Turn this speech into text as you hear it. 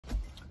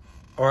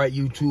All right,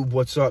 YouTube,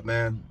 what's up,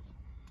 man?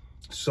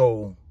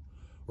 So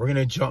we're going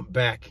to jump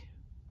back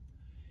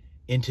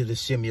into the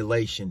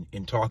simulation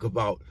and talk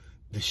about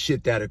the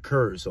shit that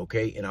occurs,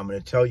 okay? And I'm going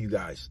to tell you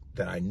guys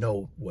that I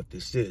know what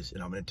this is,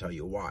 and I'm going to tell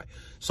you why.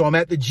 So I'm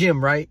at the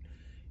gym, right?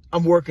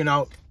 I'm working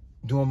out,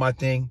 doing my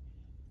thing.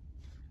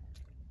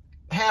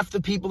 Half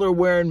the people are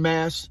wearing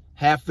masks,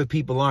 half the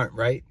people aren't,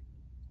 right?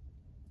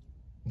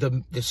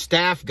 The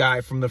staff guy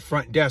from the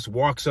front desk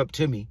walks up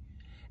to me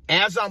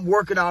as I'm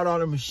working out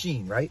on a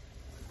machine, right?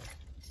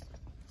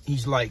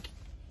 He's like,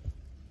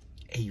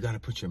 hey, you got to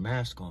put your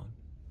mask on.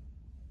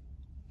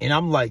 And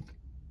I'm like,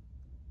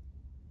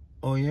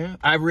 oh, yeah?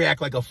 I react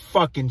like a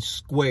fucking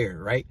square,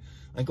 right?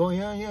 Like, oh,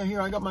 yeah,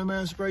 here, I got my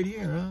mask right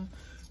here, huh?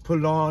 Put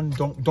it on.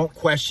 Don't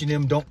question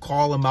him. Don't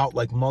call him out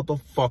like,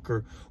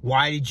 motherfucker,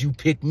 why did you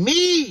pick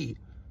me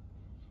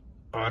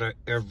out of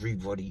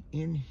everybody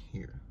in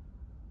here?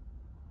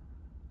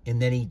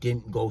 And then he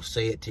didn't go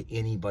say it to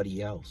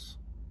anybody else.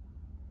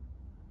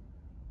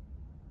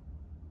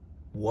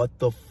 What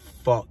the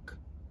fuck?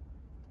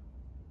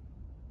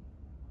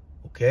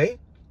 Okay?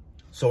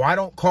 So I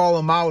don't call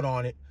him out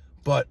on it,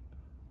 but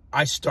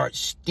I start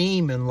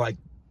steaming like,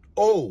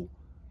 oh,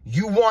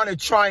 you want to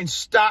try and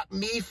stop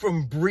me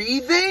from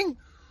breathing?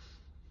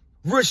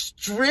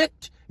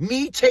 Restrict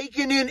me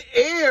taking in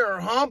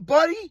air, huh,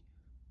 buddy?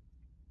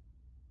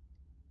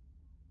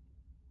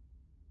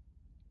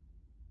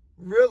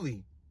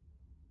 Really?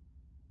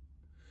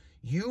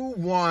 You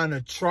want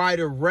to try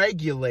to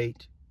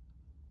regulate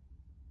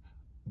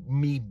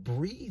me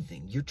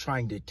breathing? You're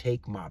trying to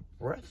take my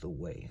breath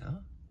away, huh?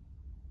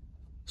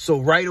 So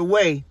right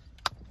away,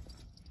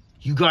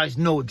 you guys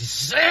know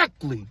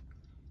exactly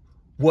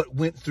what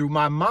went through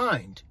my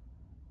mind.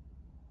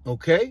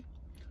 Okay?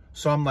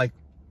 So I'm like,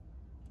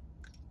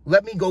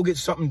 let me go get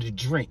something to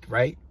drink,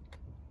 right?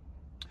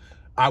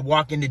 I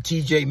walk into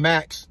TJ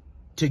Maxx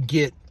to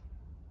get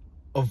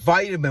a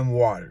vitamin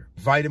water.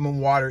 Vitamin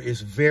water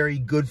is very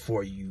good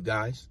for you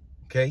guys.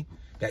 Okay?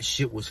 That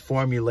shit was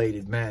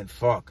formulated, man,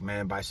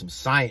 by some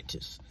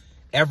scientists.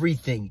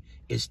 Everything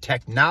is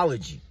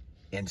technology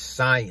and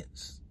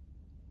science.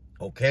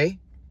 Okay?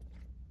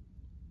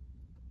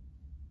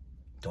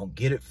 Don't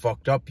get it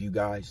fucked up, you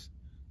guys.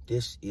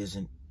 This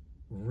isn't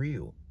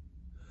real.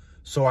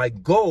 So I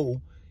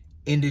go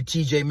into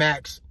TJ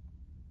Maxx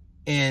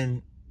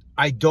and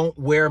I don't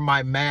wear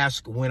my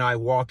mask when I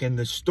walk in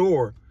the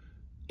store.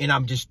 And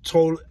I'm just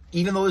told,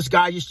 even though this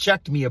guy just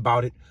checked me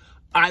about it,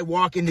 I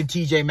walk into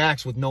TJ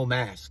Maxx with no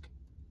mask,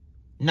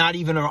 not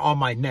even on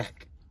my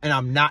neck, and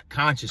I'm not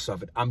conscious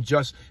of it. I'm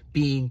just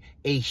being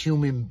a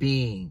human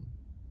being.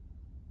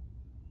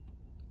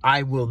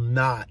 I will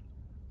not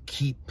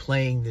keep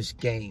playing this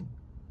game.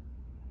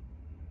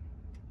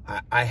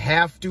 I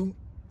have to,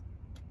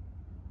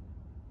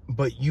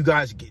 but you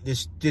guys get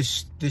this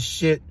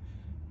shit.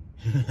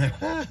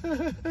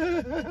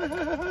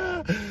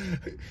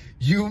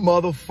 You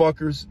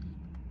motherfuckers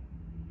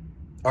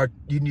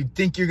you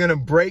think you're gonna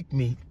break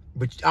me,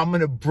 but I'm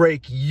gonna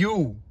break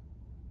you.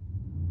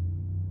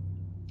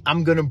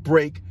 I'm gonna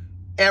break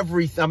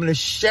everything. I'm gonna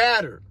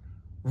shatter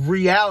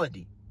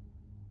reality.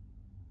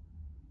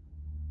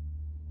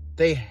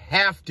 They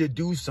have to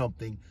do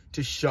something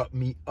to shut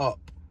me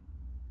up.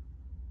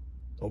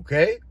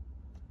 Okay?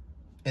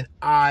 And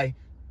I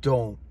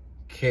don't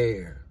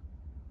care.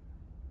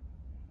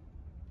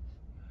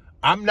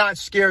 I'm not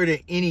scared of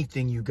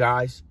anything, you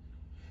guys.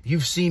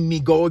 You've seen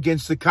me go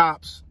against the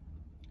cops.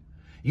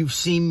 You've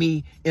seen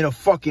me in a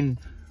fucking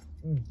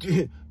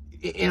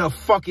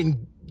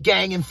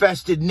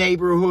gang-infested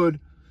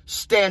neighborhood,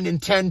 standing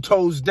 10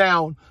 toes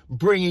down,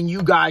 bringing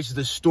you guys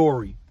the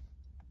story.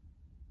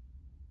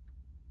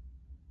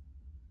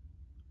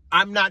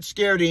 I'm not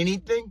scared of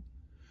anything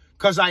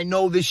because I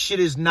know this shit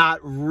is not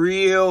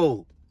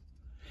real.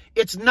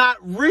 It's not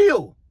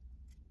real.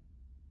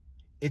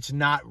 It's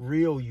not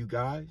real, you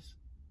guys.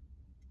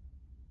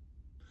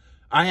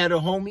 I had a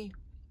homie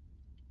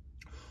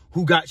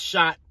who got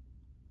shot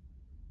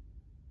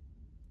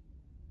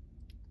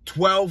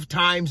 12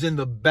 times in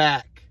the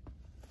back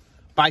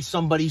by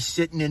somebody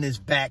sitting in his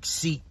back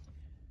seat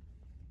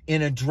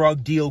in a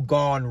drug deal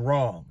gone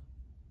wrong.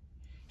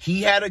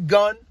 He had a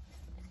gun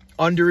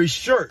under his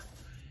shirt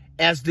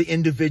as the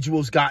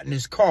individuals got in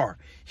his car.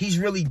 He's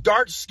really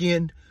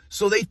dark-skinned,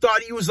 so they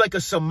thought he was like a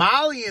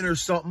Somalian or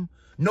something.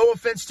 No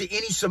offense to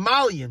any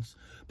Somalians,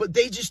 but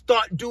they just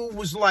thought dude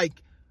was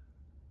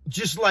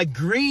just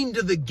green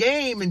to the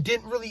game and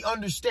didn't really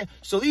understand.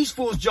 So these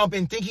fools jump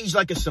in, think he's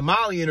like a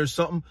Somalian or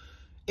something.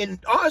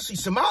 And honestly,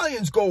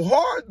 Somalians go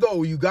hard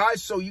though, you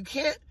guys. So you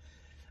can't,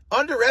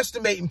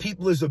 underestimating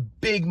people is a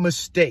big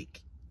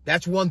mistake.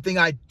 That's one thing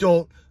I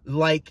don't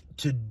like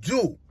to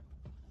do.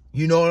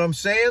 You know what I'm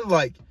saying?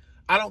 Like,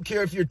 I don't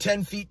care if you're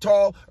 10 feet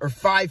tall or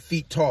 5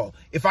 feet tall.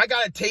 If I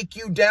got to take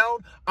you down,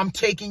 I'm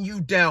taking you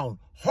down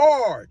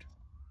hard.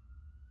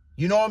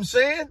 You know what I'm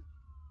saying?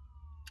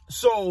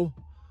 So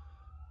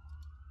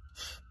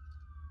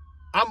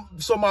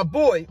my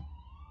boy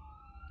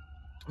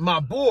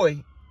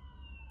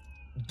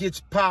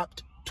gets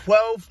popped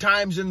 12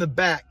 times in the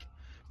back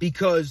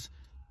because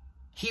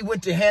he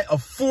went to hand a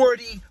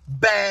 40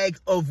 bag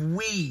of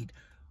weed.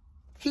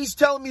 He's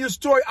telling me the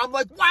story. I'm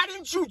like, why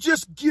didn't you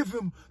just give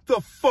him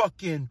the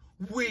fucking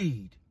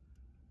weed?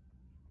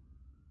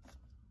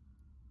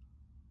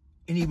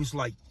 And he was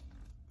like,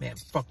 man,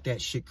 fuck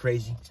that shit,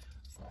 crazy.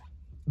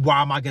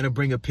 Why am I going to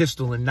bring a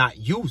pistol and not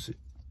use it?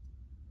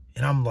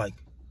 And I'm like,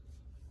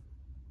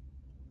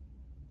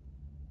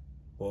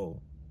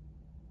 whoa.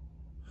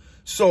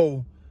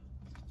 So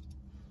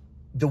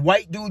the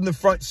white dude in the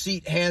front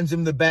seat hands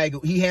him the bag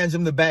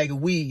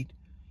of weed.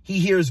 He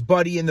hears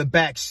Buddy in the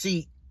back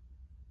seat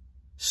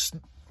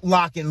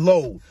lock and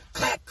load.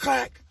 Clack,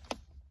 clack.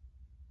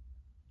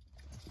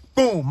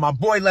 Boom. My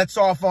boy lets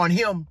off on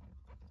him.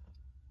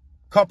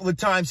 Couple of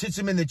times, hits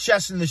him in the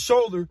chest and the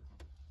shoulder.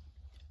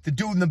 The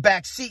dude in the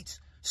back seat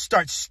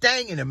starts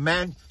stanging him,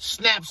 man.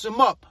 Snaps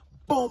him up.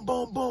 Boom,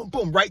 boom, boom,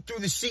 boom. Right through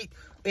the seat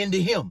into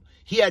him.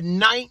 He had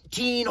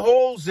 19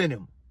 holes in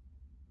him.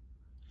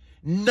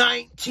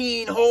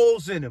 19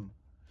 holes in him.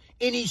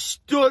 And he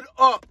stood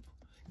up,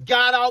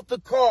 got out the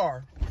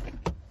car,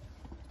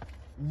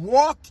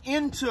 walked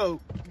into,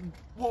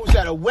 what was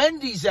that, a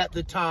Wendy's at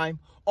the time,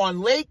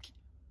 on Lake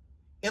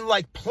in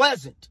like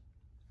Pleasant.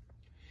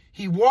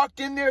 He walked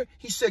in there,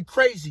 he said,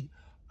 crazy,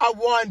 I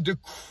wanted to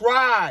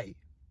cry.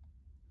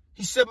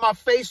 He said, my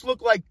face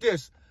looked like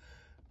this.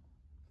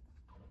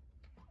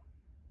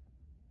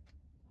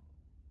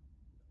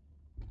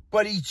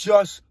 But he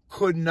just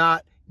could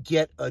not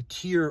get a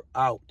tear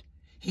out.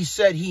 He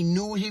said he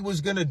knew he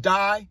was going to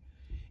die,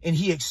 and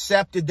he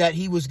accepted that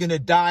he was going to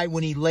die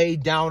when he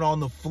laid down on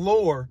the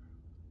floor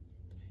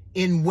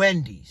in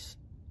Wendy's.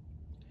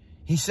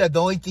 He said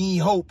the only thing he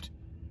hoped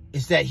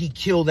is that he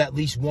killed at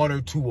least one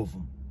or two of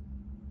them.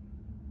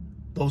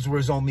 Those were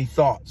his only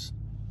thoughts.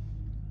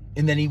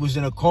 And then he was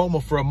in a coma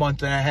for a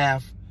month and a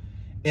half.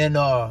 And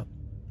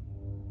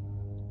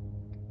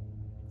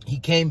he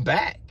came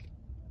back.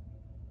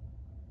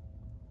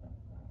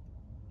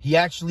 He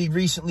actually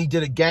recently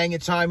did a gang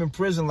of time in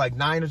prison, like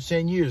 9 or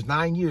 10 years,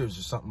 9 years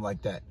or something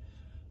like that.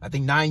 I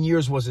think 9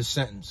 years was his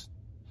sentence.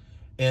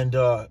 And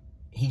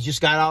he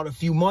just got out a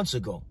few months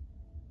ago.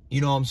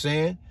 You know what I'm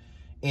saying?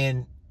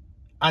 And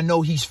I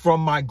know he's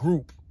from my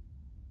group.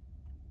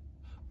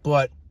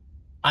 But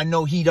I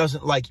know he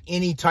doesn't like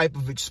any type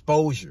of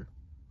exposure.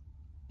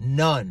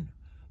 None.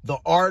 The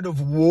art of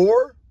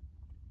war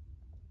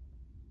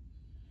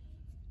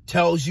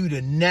tells you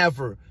to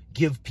never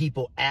give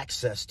people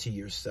access to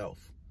yourself.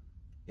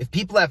 If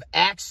people have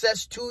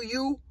access to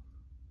you,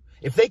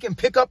 if they can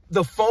pick up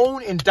the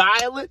phone and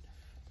dial it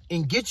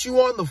and get you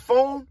on the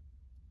phone,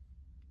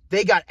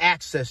 they got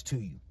access to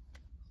you.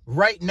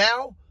 Right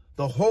now,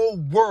 the whole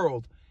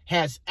world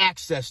has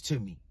access to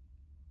me.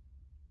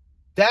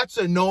 That's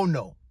a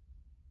no-no.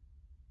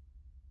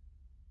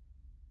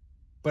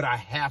 But I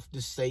have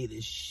to say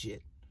this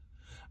shit.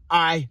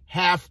 I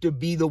have to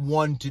be the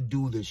one to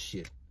do this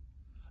shit.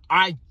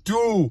 I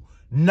do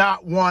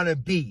not want to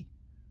be.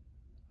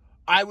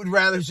 I would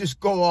rather just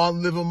go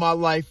on living my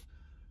life,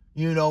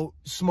 you know,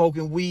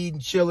 smoking weed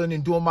and chilling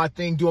and doing my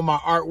thing, doing my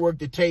artwork,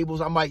 the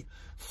tables. I might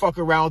fuck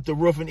around with the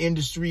roofing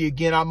industry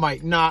again. I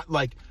might not.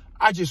 Like,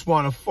 I just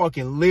want to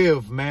fucking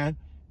live, man.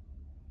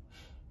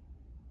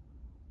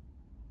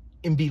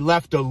 And be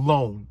left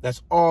alone.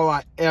 That's all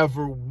I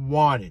ever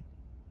wanted.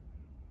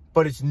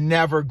 But it's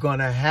never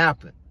gonna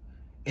happen.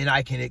 And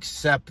I can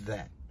accept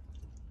that.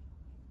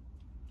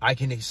 I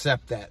can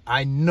accept that.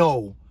 I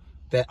know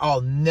that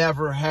I'll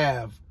never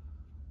have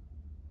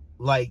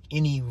like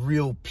any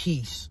real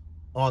peace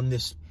on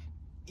this,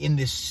 in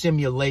this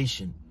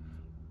simulation.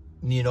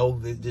 You know,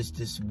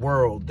 this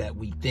world that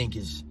we think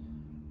is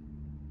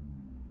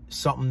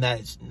something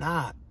that it's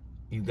not,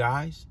 you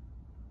guys.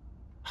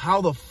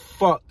 How the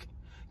fuck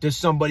does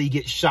somebody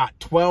get shot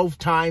 12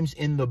 times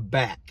in the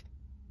back?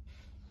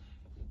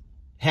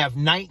 Have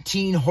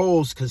 19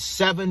 holes because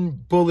 7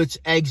 bullets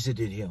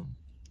exited him.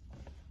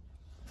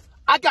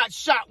 I got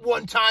shot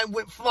one time,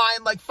 went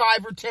flying like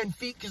 5 or 10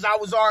 feet because I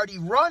was already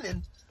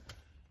running.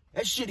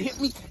 That shit hit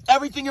me.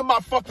 Everything in my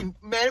fucking,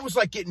 man, it was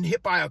like getting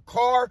hit by a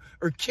car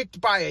or kicked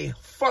by a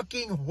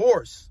fucking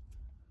horse.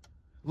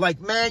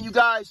 Like, man, you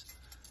guys,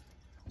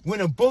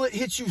 when a bullet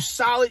hits you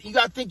solid, you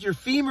got to think your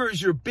femur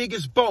is your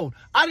biggest bone.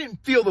 I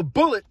didn't feel the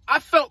bullet. I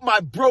felt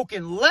my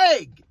broken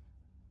leg.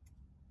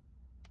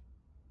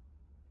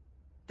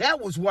 That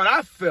was what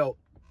I felt.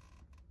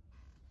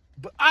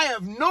 But I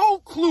have no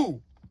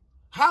clue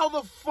how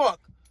the fuck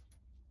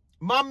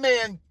my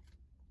man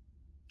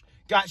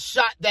got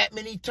shot that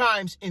many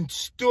times and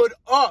stood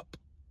up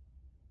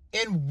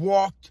and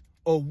walked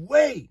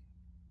away.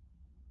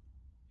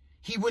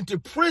 He went to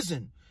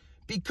prison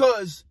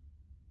because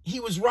he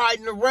was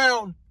riding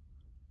around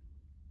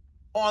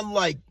on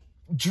like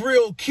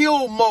drill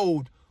kill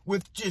mode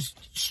with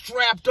just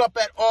strapped up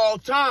at all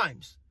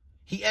times.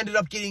 He ended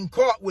up getting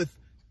caught with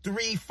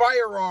 3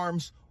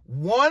 firearms,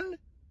 1,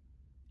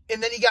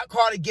 and then he got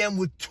caught again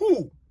with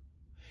 2.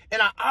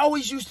 And I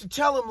always used to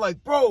tell him,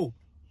 like, bro,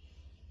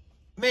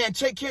 man,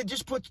 take care,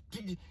 just put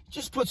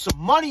some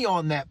money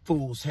on that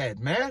fool's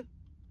head, man.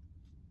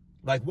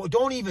 Like, well,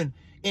 don't even,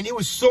 and it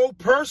was so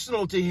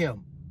personal to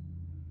him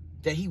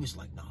that he was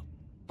like, nah,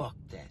 fuck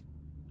that.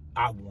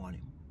 I want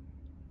him.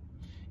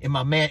 And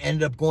my man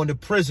ended up going to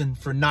prison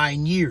for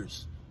 9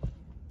 years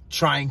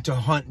trying to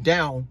hunt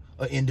down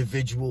an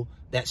individual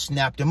that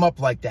snapped him up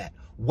like that.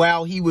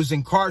 While he was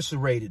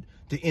incarcerated,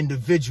 the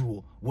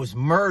individual was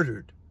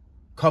murdered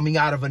coming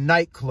out of a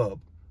nightclub.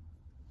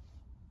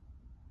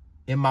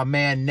 And my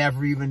man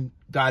never even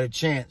got a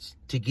chance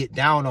to get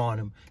down on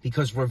him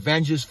because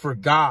revenge is for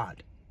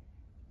God.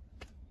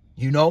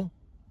 You know?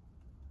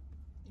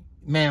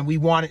 Man, we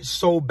want it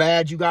so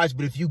bad, you guys,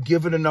 but if you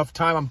give it enough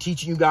time, I'm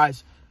teaching you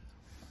guys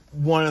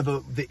one of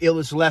the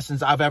illest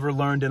lessons I've ever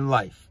learned in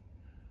life.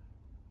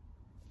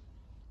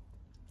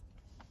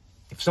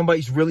 If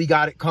somebody's really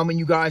got it coming,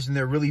 you guys, and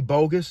they're really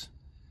bogus,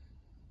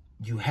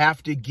 you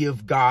have to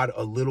give God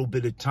a little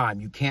bit of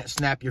time. You can't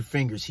snap your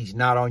fingers. He's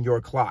not on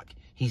your clock.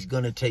 He's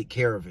going to take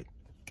care of it.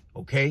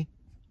 Okay?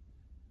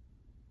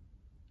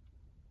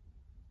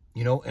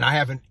 You know, and I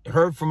haven't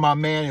heard from my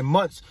man in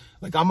months.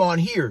 Like, I'm on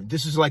here.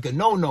 This is like a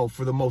no-no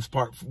for the most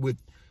part with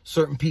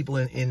certain people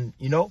in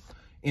you know,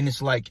 and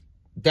it's like,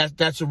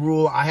 that's a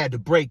rule I had to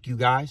break, you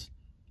guys.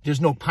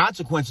 There's no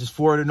consequences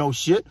for it or no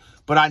shit,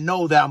 but I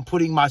know that I'm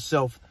putting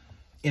myself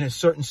in a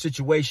certain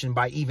situation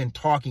by even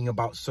talking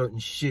about certain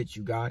shit,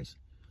 you guys.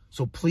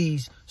 So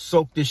please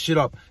soak this shit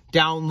up.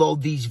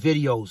 Download these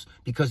videos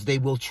because they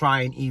will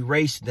try and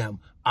erase them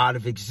out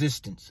of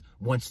existence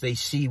once they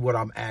see what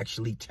I'm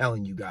actually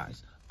telling you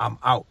guys. I'm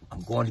out.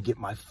 I'm going to get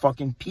my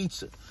fucking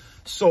pizza.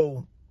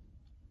 So,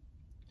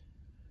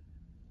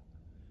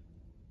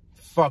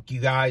 fuck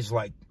you guys.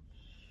 Like,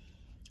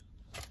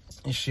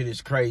 this shit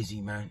is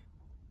crazy, man.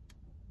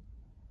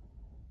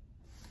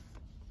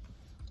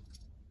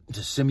 It's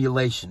a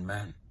simulation,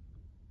 man.